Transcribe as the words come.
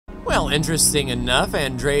Well, interesting enough,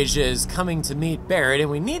 Andrasia is coming to meet Barrett, and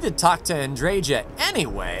we need to talk to Andrasia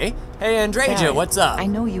anyway. Hey, Andrasia, Barrett, what's up? I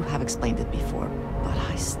know you have explained it before, but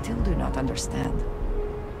I still do not understand.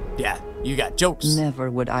 Yeah, you got jokes.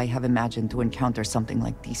 Never would I have imagined to encounter something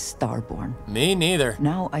like these Starborn. Me neither.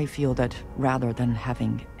 Now I feel that rather than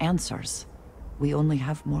having answers, we only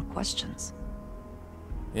have more questions.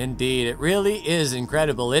 Indeed, it really is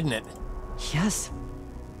incredible, isn't it? Yes,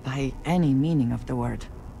 by any meaning of the word.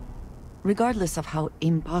 Regardless of how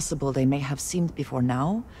impossible they may have seemed before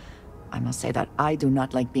now, I must say that I do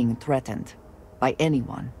not like being threatened by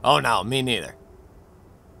anyone. Oh no, me neither.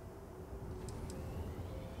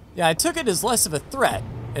 Yeah, I took it as less of a threat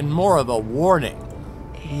and more of a warning.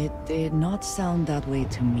 It did not sound that way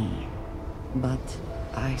to me, but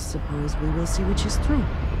I suppose we will see which is true.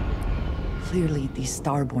 Clearly, these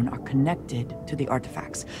Starborn are connected to the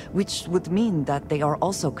artifacts, which would mean that they are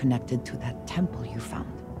also connected to that temple you found.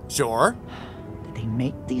 Sure. Did they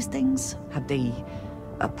make these things? Have they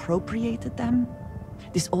appropriated them?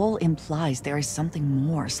 This all implies there is something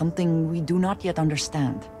more, something we do not yet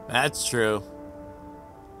understand. That's true.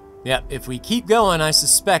 Yep, if we keep going, I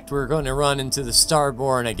suspect we're going to run into the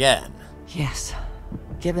Starborn again. Yes.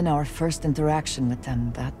 Given our first interaction with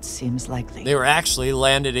them, that seems likely. They were actually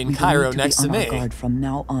landed in We Cairo need to next be to on me. our guard from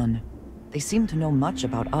now on. They seem to know much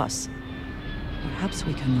about us. Perhaps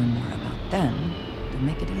we can learn more about them to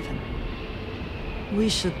make it even. We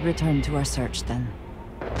should return to our search then.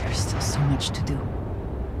 There's still so much to do.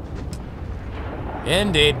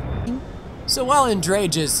 Indeed. So while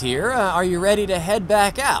Andrasia's here, are you ready to head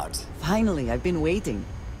back out? Finally, I've been waiting.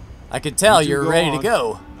 I could tell You two you're go ready on. to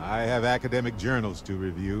go. I have academic journals to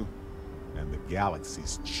review, and the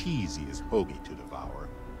galaxy's cheesy as hoagie to devour.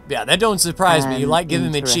 Yeah, that don't surprise me. You An like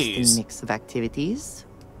giving me interesting cheese. mix of activities.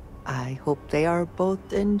 I hope they are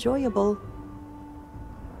both enjoyable.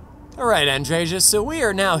 All right, Andrasia, so we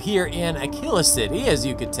are now here in Aquila City, as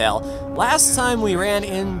you could tell. Last time we ran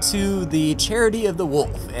into the Charity of the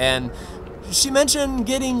Wolf, and she mentioned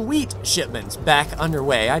getting wheat shipments back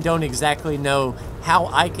underway. I don't exactly know how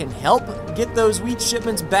I can help get those wheat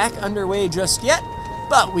shipments back underway just yet,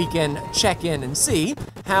 but we can check in and see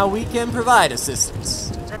how we can provide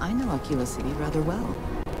assistance. I know Aquila City rather well.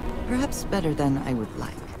 Perhaps better than I would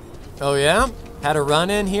like. Oh yeah? Had a run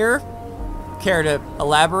in here? Care to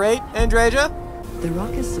elaborate, Andrasia? The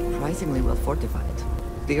rock is surprisingly well fortified.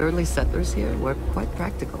 The early settlers here were quite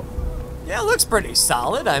practical. Yeah, it looks pretty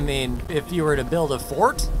solid. I mean, if you were to build a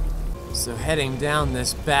fort. So heading down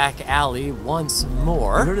this back alley once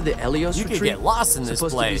more. You heard of the Elios You could retreat? get lost in this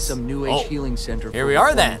Supposed place. to be some new age healing center. Here for we are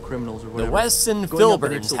reformed then. Criminals or The whatever. Weston Going up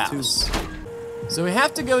in Filburn's Ipsel, too. house. So we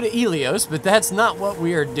have to go to Elios, but that's not what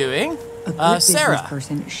we are doing. A good Sarah. business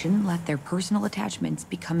person shouldn't let their personal attachments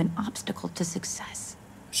become an obstacle to success.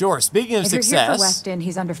 Sure, speaking of If you're here success. for Weston,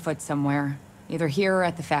 he's underfoot somewhere. Either here or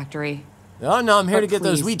at the factory. Oh no, I'm here But to get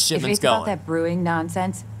those please, wheat shipments if it's going. about that brewing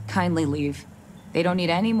nonsense, kindly leave. They don't need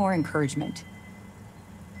any more encouragement.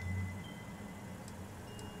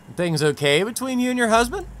 Things okay between you and your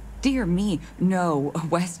husband? Dear me, no,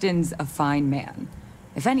 Weston's a fine man.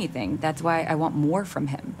 If anything, that's why I want more from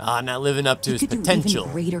him. Ah, not living up to He his could potential. do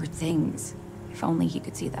even greater things. If only he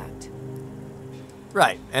could see that.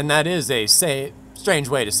 Right, and that is a strange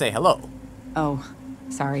way to say hello. Oh,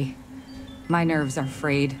 sorry. My nerves are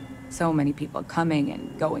frayed. So many people coming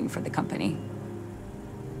and going for the company.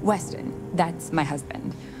 Weston, that's my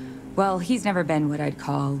husband. Well, he's never been what I'd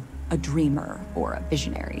call a dreamer or a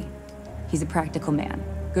visionary. He's a practical man,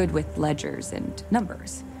 good with ledgers and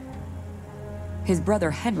numbers. His brother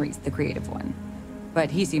Henry's the creative one, but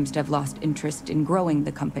he seems to have lost interest in growing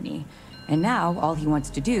the company. And now all he wants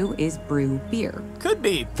to do is brew beer. Could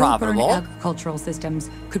be Filburn profitable. Agricultural Systems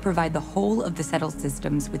could provide the whole of the settled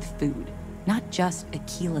systems with food, not just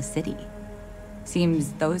Aquila City.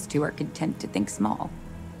 Seems those two are content to think small.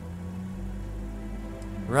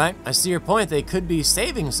 Right, I see your point. They could be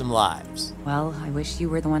saving some lives. Well, I wish you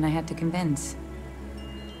were the one I had to convince.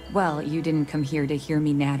 Well, you didn't come here to hear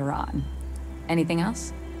me natter on. Anything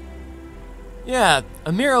else? Yeah,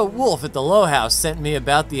 Amira Wolf at the Low House sent me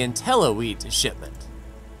about the IntelliWheat shipment.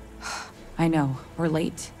 I know, we're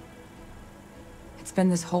late. It's been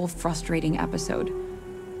this whole frustrating episode.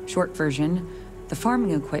 Short version, the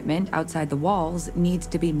farming equipment outside the walls needs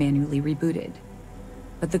to be manually rebooted.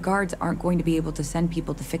 But the guards aren't going to be able to send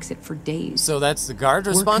people to fix it for days. So that's the guard's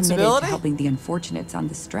We're committed responsibility? to helping the unfortunates on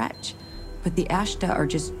the stretch, but the Ashta are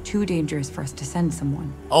just too dangerous for us to send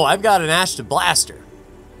someone. Oh, I've got an Ashta blaster.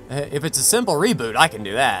 If it's a simple reboot, I can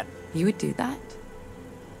do that. You would do that?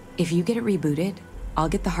 If you get it rebooted, I'll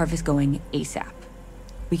get the harvest going ASAP.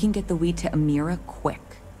 We can get the wheat to Amira quick.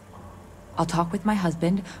 I'll talk with my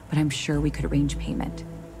husband, but I'm sure we could arrange payment.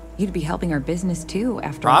 You'd be helping our business too,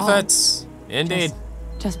 after all. Profits, indeed.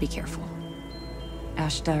 Just be careful.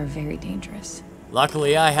 Ashta are very dangerous.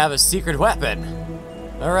 Luckily, I have a secret weapon.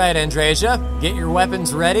 All right, Andreja, get your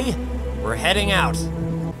weapons ready. We're heading out.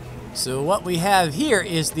 So what we have here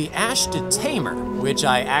is the Ashta Tamer, which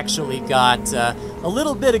I actually got a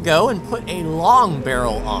little bit ago and put a long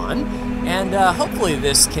barrel on. And hopefully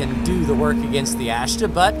this can do the work against the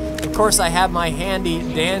Ashta, but of course I have my handy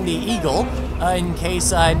dandy eagle in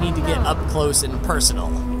case I need to get up close and personal.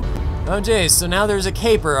 Oh geez, so now there's a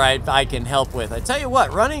caper I can help with. I tell you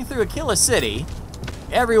what, running through Aquila City,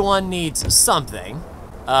 everyone needs something.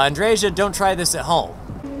 Andreja, don't try this at home.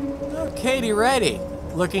 Okey righty.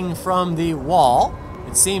 Looking from the wall,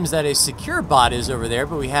 it seems that a secure bot is over there,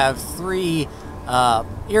 but we have 3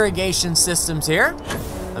 irrigation systems here.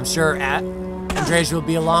 I'm sure Andreja will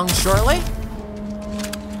be along shortly.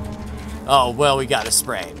 Oh, well, we got a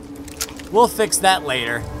spray. We'll fix that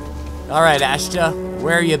later. All right, Ashta,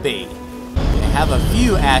 where you be? We have a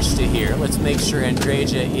few Ashta here. Let's make sure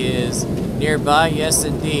Andreja is nearby. Yes,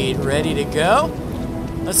 indeed. Ready to go?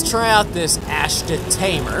 Let's try out this Ashta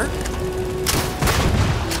Tamer.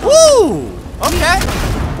 Woo! Okay.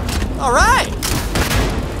 All right.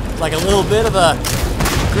 Like a little bit of a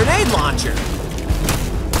grenade launcher.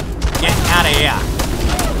 Get out of here.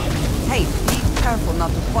 Hey, be careful not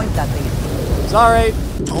to point that thing. Sorry.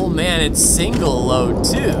 Oh man, it's single load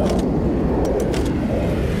too.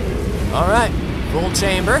 All right, full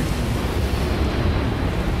chamber.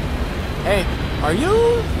 Hey, are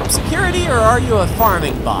you security or are you a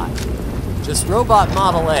farming bot? Just robot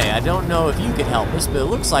model A. I don't know if you can help us, but it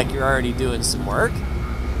looks like you're already doing some work.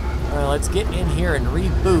 All right, let's get in here and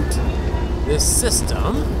reboot this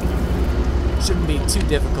system. Shouldn't be too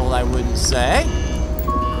difficult, I wouldn't say.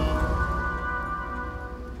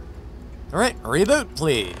 All right, reboot,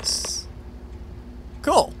 please.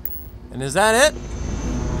 Cool. And is that it?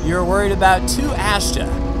 You're worried about 2 Ashta.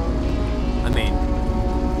 I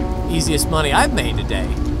mean, easiest money I've made today.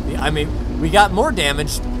 I mean, we got more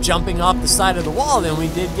damage jumping off the side of the wall than we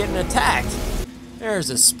did getting attacked. There's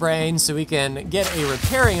a sprain, so we can get a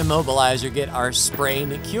repairing immobilizer, get our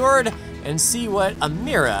sprain cured, and see what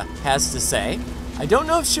Amira has to say. I don't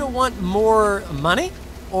know if she'll want more money,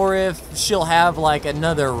 or if she'll have like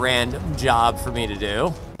another random job for me to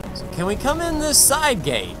do. So can we come in this side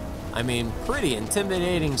gate? I mean, pretty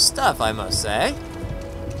intimidating stuff, I must say.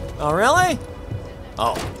 Oh, really?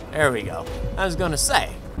 Oh, there we go. I was gonna say.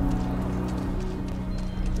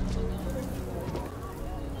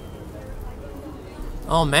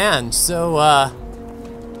 Oh man, so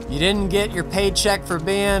you didn't get your paycheck for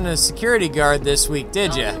being a security guard this week,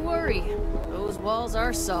 did you? Don't worry, those walls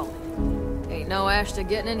are solid. Ain't no Ashta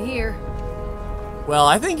getting in here. Well,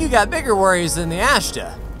 I think you got bigger worries than the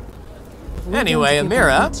Ashta. Anyway,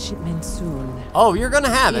 Amira. Shipment soon. Oh, you're gonna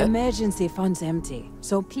have The it. emergency fund's empty,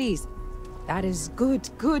 so please, that is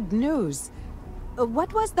good news.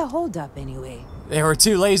 What was the holdup anyway? They were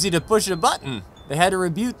too lazy to push a button. They had to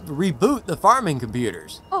reboot the farming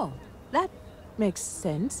computers. Oh, that makes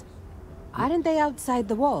sense. Aren't they outside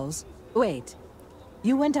the walls? Wait,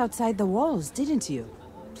 you went outside the walls, didn't you?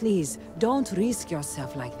 Please, don't risk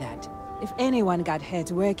yourself like that. If anyone got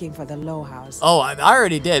hurt working for the Low House... Oh, I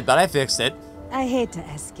already did, but I fixed it. I hate to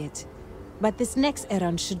ask it, but this next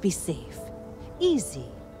errand should be safe.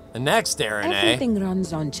 Easy. The next errand, eh? Everything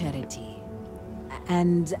runs on charity.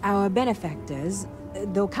 And our benefactors,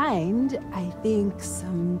 though kind, I think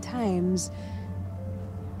sometimes,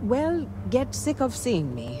 well, get sick of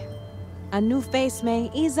seeing me. A new face may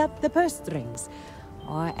ease up the purse strings,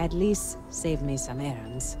 or at least save me some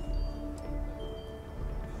errands.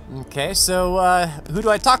 Okay, so who do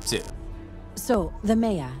I talk to? So, the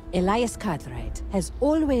mayor, Elias Cartwright, has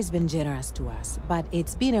always been generous to us, but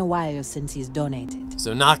it's been a while since he's donated.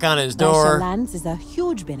 So knock on his door. Lance is a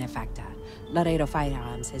huge benefactor. Laredo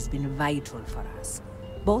Firearms has been vital for us.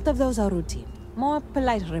 Both of those are routine, more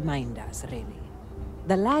polite reminders, really.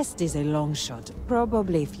 The last is a long shot,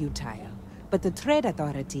 probably futile, but the Trade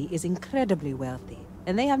Authority is incredibly wealthy,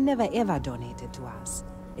 and they have never ever donated to us.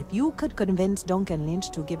 If you could convince Duncan Lynch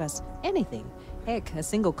to give us anything, heck, a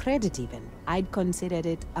single credit even, I'd consider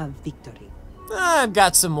it a victory. I've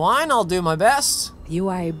got some wine, I'll do my best. You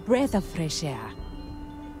are a breath of fresh air.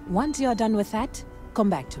 Once you're done with that, come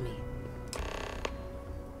back to me.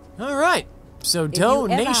 All right, so If you ever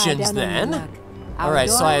donations are down on your then. luck, All our right,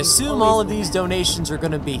 so I door is assume all always of these open. donations are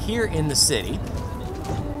gonna be here in the city.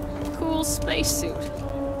 Cool spacesuit.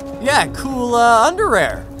 Yeah, cool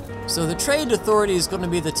underwear. So the Trade Authority is going to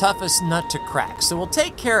be the toughest nut to crack. So we'll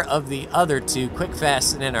take care of the other two quick,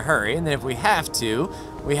 fast, and in a hurry. And then if we have to,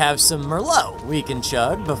 we have some Merlot we can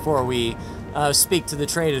chug before we speak to the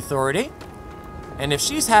Trade Authority. And if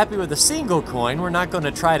she's happy with a single coin, we're not going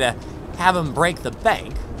to try to have them break the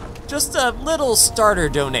bank. Just a little starter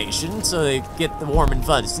donation so they get the warm and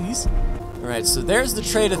fuzzies. All right, so there's the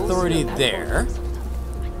Trade Authority there.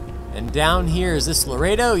 And down here, is this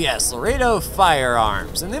Laredo? Yes, Laredo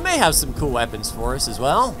Firearms. And they may have some cool weapons for us as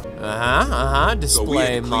well.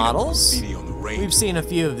 Display models. We've seen a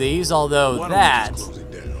few of these, although that,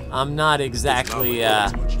 I'm not exactly,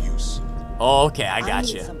 oh, okay, I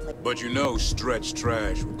got you. But you know Stretch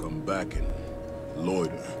Trash will come back and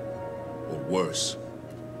loiter, or worse.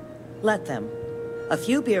 Let them. A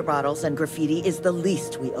few beer bottles and graffiti is the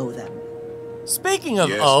least we owe them. Speaking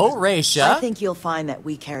of Raisha, I think you'll find that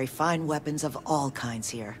we carry fine weapons of all kinds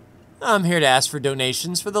here. I'm here to ask for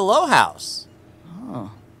donations for the Low House.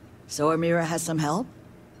 Oh, so Amira has some help?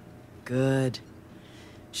 Good.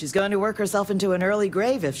 She's going to work herself into an early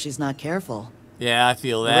grave if she's not careful. Yeah, I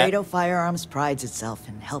feel that. Laredo Firearms prides itself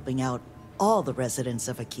in helping out all the residents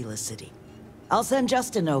of Aquila City. I'll send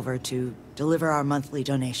Justin over to deliver our monthly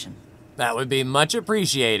donation. That would be much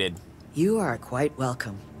appreciated. You are quite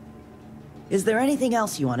welcome. Is there anything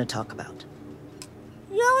else you want to talk about?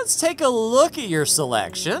 Yeah, let's take a look at your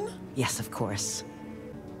selection. Yes, of course.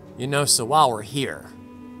 You know, so while we're here,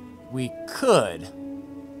 we could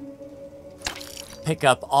pick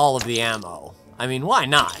up all of the ammo. I mean, why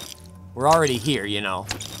not? We're already here, you know.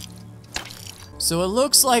 So it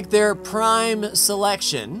looks like their prime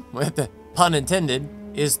selection, with the pun intended,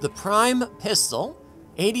 is the Prime Pistol.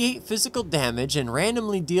 88 physical damage and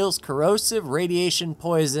randomly deals corrosive, radiation,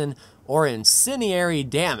 poison, or incendiary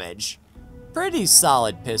damage. Pretty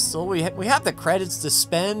solid pistol. We have the credits to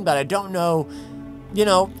spend, but I don't know, you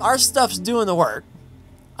know, our stuff's doing the work.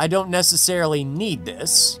 I don't necessarily need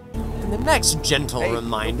this. And the next gentle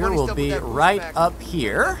reminder will be right up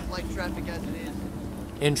here.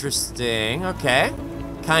 Interesting, okay.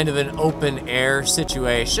 Kind of an open air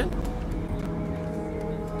situation.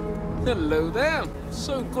 Hello there.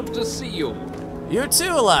 So good to see you. You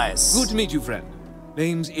too, Elias. Good to meet you, friend.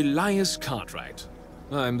 Name's Elias Cartwright.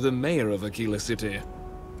 I'm the mayor of Aquila City.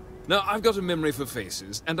 Now, I've got a memory for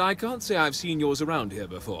faces, and I can't say I've seen yours around here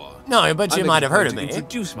before. No, but you might have heard of me.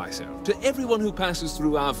 Introduce myself to everyone who passes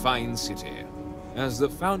through our fine city. As the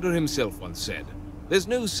founder himself once said, there's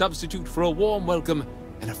no substitute for a warm welcome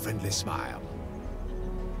and a friendly smile.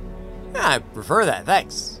 Yeah, I prefer that,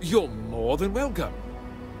 thanks. You're more than welcome.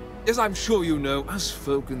 As I'm sure you know, us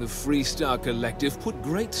folk in the Freestar Collective put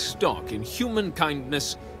great stock in human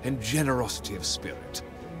kindness and generosity of spirit.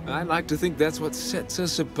 I like to think that's what sets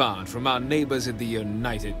us apart from our neighbors in the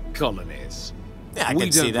United Colonies. Yeah, I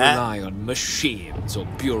can see that. We don't rely on machines or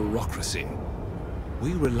bureaucracy.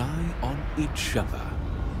 We rely on each other.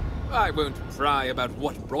 I won't pry about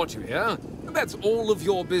what brought you here. That's all of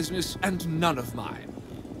your business and none of mine.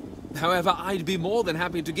 However, I'd be more than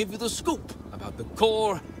happy to give you the scoop about the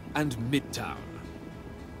core and Midtown.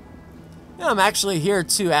 Yeah, I'm actually here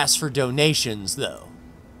to ask for donations, though.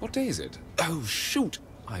 What day is it? Oh, shoot.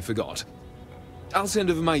 I forgot. I'll send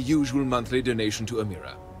over my usual monthly donation to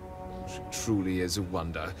Amira. She truly is a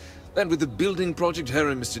wonder. And with the building project her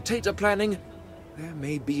and Mr. Tate are planning, there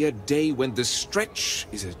may be a day when the stretch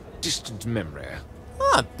is a distant memory.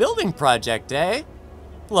 Ah, building project, eh?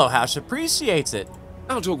 Low House appreciates it.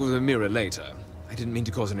 I'll talk with Amira later. I didn't mean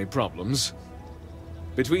to cause any problems.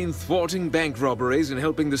 Between thwarting bank robberies and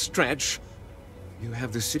helping the stretch, you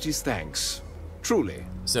have the city's thanks. Truly.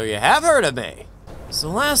 So you have heard of me. So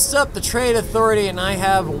last up, the Trade Authority and I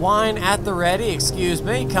have wine at the ready, excuse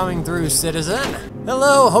me, coming through, citizen.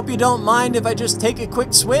 Hello, hope you don't mind if I just take a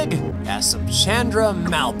quick swig. Yeah, some Chandra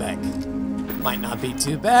Malbec. Might not be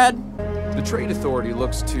too bad. The Trade Authority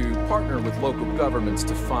looks to partner with local governments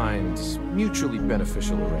to find mutually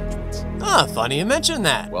beneficial arrangements. Ah, funny you mentioned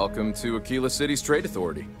that. Welcome to Aquila City's Trade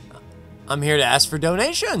Authority. I'm here to ask for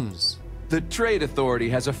donations. The Trade Authority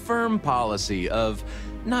has a firm policy of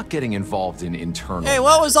not getting involved in internal Hey,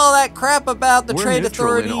 what was all that crap about the Trade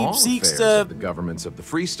Authority in all seeks affairs to... of the governments of the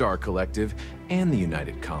Freestar Collective and the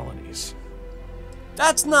United Colonies.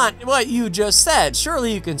 That's not what you just said.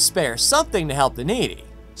 Surely you can spare something to help the needy.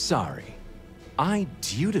 Sorry. I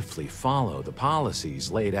dutifully follow the policies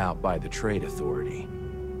laid out by the Trade Authority.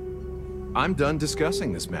 I'm done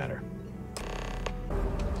discussing this matter.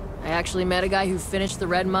 I actually met a guy who finished the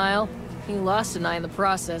Red Mile. He lost an eye in the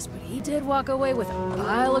process, but he did walk away with a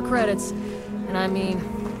pile of credits. And I mean,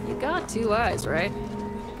 you got 2 eyes, right?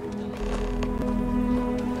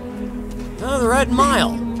 Oh, the Red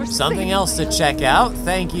Mile. Something else to check out.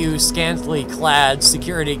 Thank you, scantily clad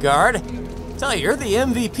security guard. Tell you, you're the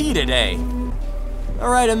MVP today. All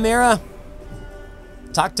right, Amira.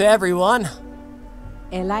 Talk to everyone.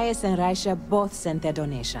 Elias and Raisha both sent their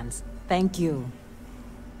donations. Thank you.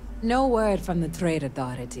 No word from the Trade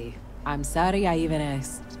Authority. I'm sorry I even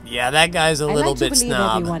asked. Yeah, that guy's a little bit I like to believe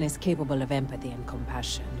snob. everyone is capable of empathy and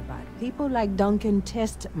compassion, but people like Duncan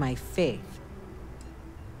test my faith.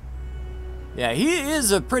 Yeah, he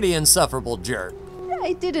is a pretty insufferable jerk.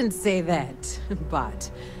 I didn't say that,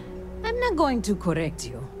 but I'm not going to correct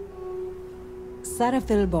you. Sarah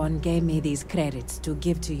Philborn gave me these credits to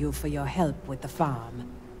give to you for your help with the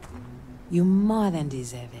farm. You more than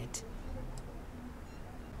deserve it.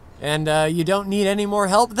 And you don't need any more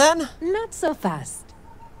help then? Not so fast.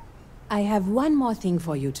 I have one more thing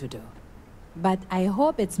for you to do, but I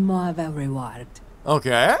hope it's more of a reward.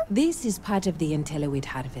 Okay. This is part of the Intelliwit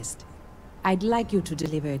harvest. I'd like you to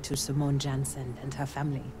deliver it to Simone Jansen and her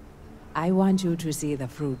family. I want you to see the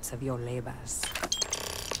fruits of your labors.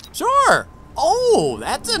 Sure. Oh,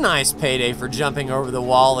 that's a nice payday for jumping over the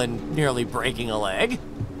wall and nearly breaking a leg.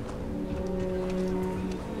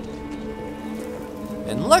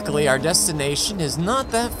 And luckily, our destination is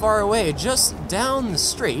not that far away, just down the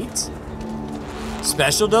street.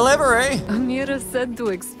 Special delivery. Amira said to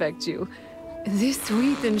expect you. This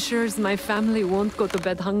wheat ensures my family won't go to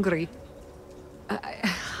bed hungry.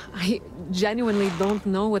 I genuinely don't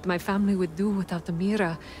know what my family would do without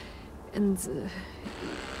Amira. And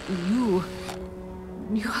you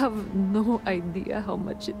have no idea how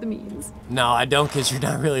much it means. No, I don't, because you're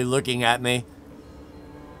not really looking at me.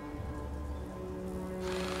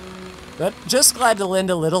 But just glad to lend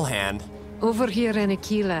a little hand. Over here in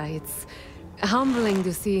Aquila, it's humbling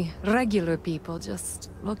to see regular people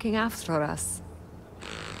just looking after us.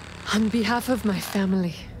 On behalf of my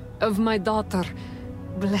family, of my daughter,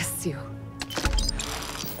 bless you.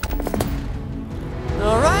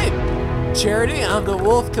 All right, Charity of the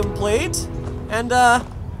Wolf complete. And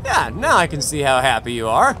yeah, now I can see how happy you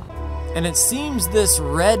are. And it seems this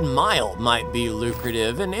Red Mile might be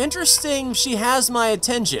lucrative and interesting. She has my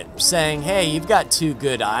attention, saying, hey, you've got 2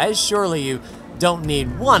 good eyes. Surely you don't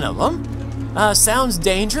need one of them. Sounds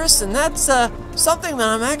dangerous, and that's something that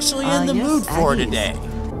I'm actually in the mood for today.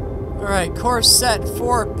 All right, course set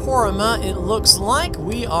for Porima. It looks like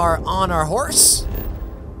we are on our horse.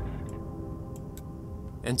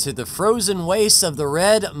 And to the frozen wastes of the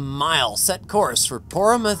Red Mile. Set course for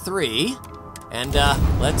Porima 3. And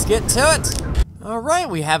let's get to it. All right,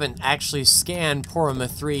 we haven't actually scanned Porima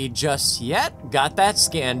 3 just yet. Got that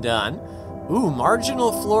scan done. Ooh,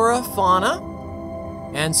 marginal flora, fauna,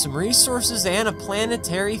 and some resources and a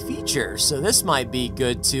planetary feature. So this might be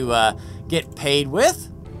good to get paid with.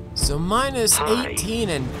 So minus 18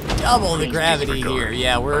 and double the gravity here.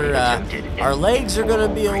 Yeah, we're our legs are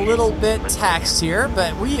gonna be a little bit taxed here,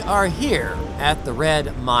 but we are here at the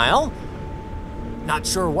Red Mile. Not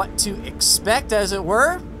sure what to expect, as it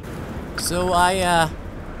were. So I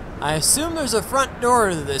assume there's a front door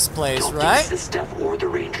to this place, right? The staff or the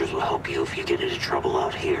Rangers will help you if you get into trouble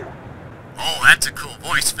out here. Oh, that's a cool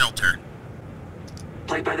voice filter.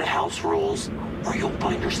 Play by the house rules, or you'll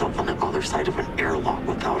find yourself on the other side of an airlock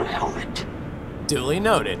without a helmet. Duly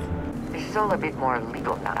noted. It's all a bit more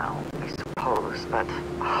legal now, I suppose, but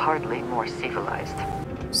hardly more civilized.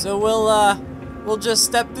 So we'll just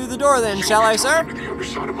step through the door then, shall I, sir? To the other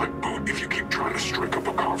side of my boot if you keep trying to strike up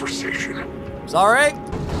a conversation. It's all right.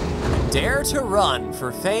 Dare to run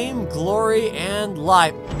for fame, glory, and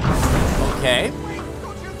life. Okay.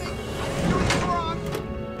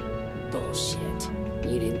 Bullshit.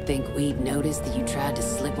 You didn't think we'd notice that you tried to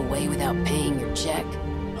slip away without paying your check?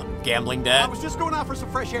 Gambling debt. I was just going out for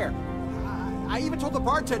some fresh air. I even told the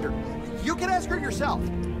bartender. You can ask her yourself.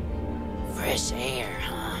 Fresh air,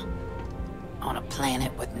 huh? On a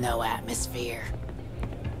planet with no atmosphere.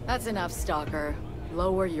 That's enough, Stalker.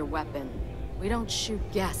 Lower your weapon. We don't shoot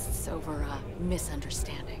guests over a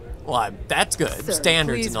misunderstanding. Well, that's good. Sir,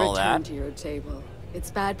 standards and all that. Please return to your table.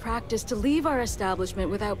 It's bad practice to leave our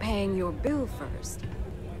establishment without paying your bill first.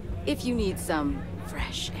 If you need some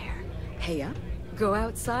fresh air, pay up, go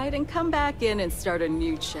outside, and come back in and start a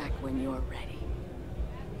new check when you're ready.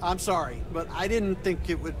 I'm sorry, but I didn't think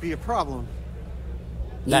it would be a problem.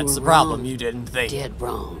 That's the problem, you didn't think. Dead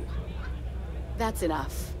wrong. That's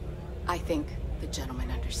enough. I think the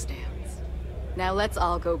gentleman understands. Now let's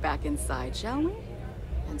all go back inside, shall we?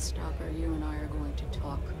 And Stalker, you and I are going to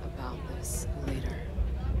talk about this later.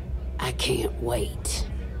 I can't wait.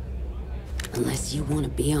 Unless you want to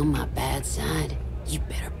be on my bad side, you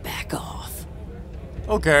better back off.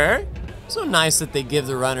 Okay. So nice that they give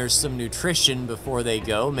the runners some nutrition before they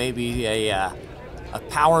go. Maybe a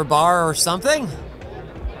power bar or something.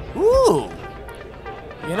 Ooh.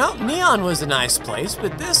 You know, Neon was a nice place,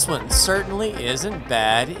 but this one certainly isn't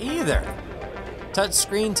bad either.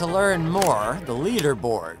 Touchscreen to learn more, the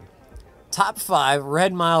leaderboard. Top 5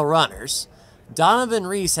 Red Mile runners. Donovan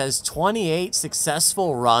Reese has 28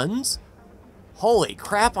 successful runs. Holy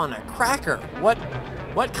crap on a cracker.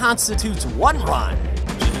 What constitutes one run?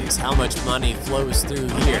 Jeez, how much money flows through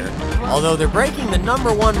here. Although they're breaking the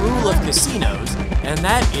 #1 rule of casinos, and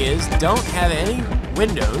that is don't have any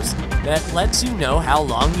windows that lets you know how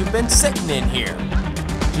long you've been sitting in here.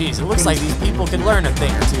 Jeez, it looks like these people could learn a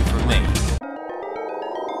thing or two from me.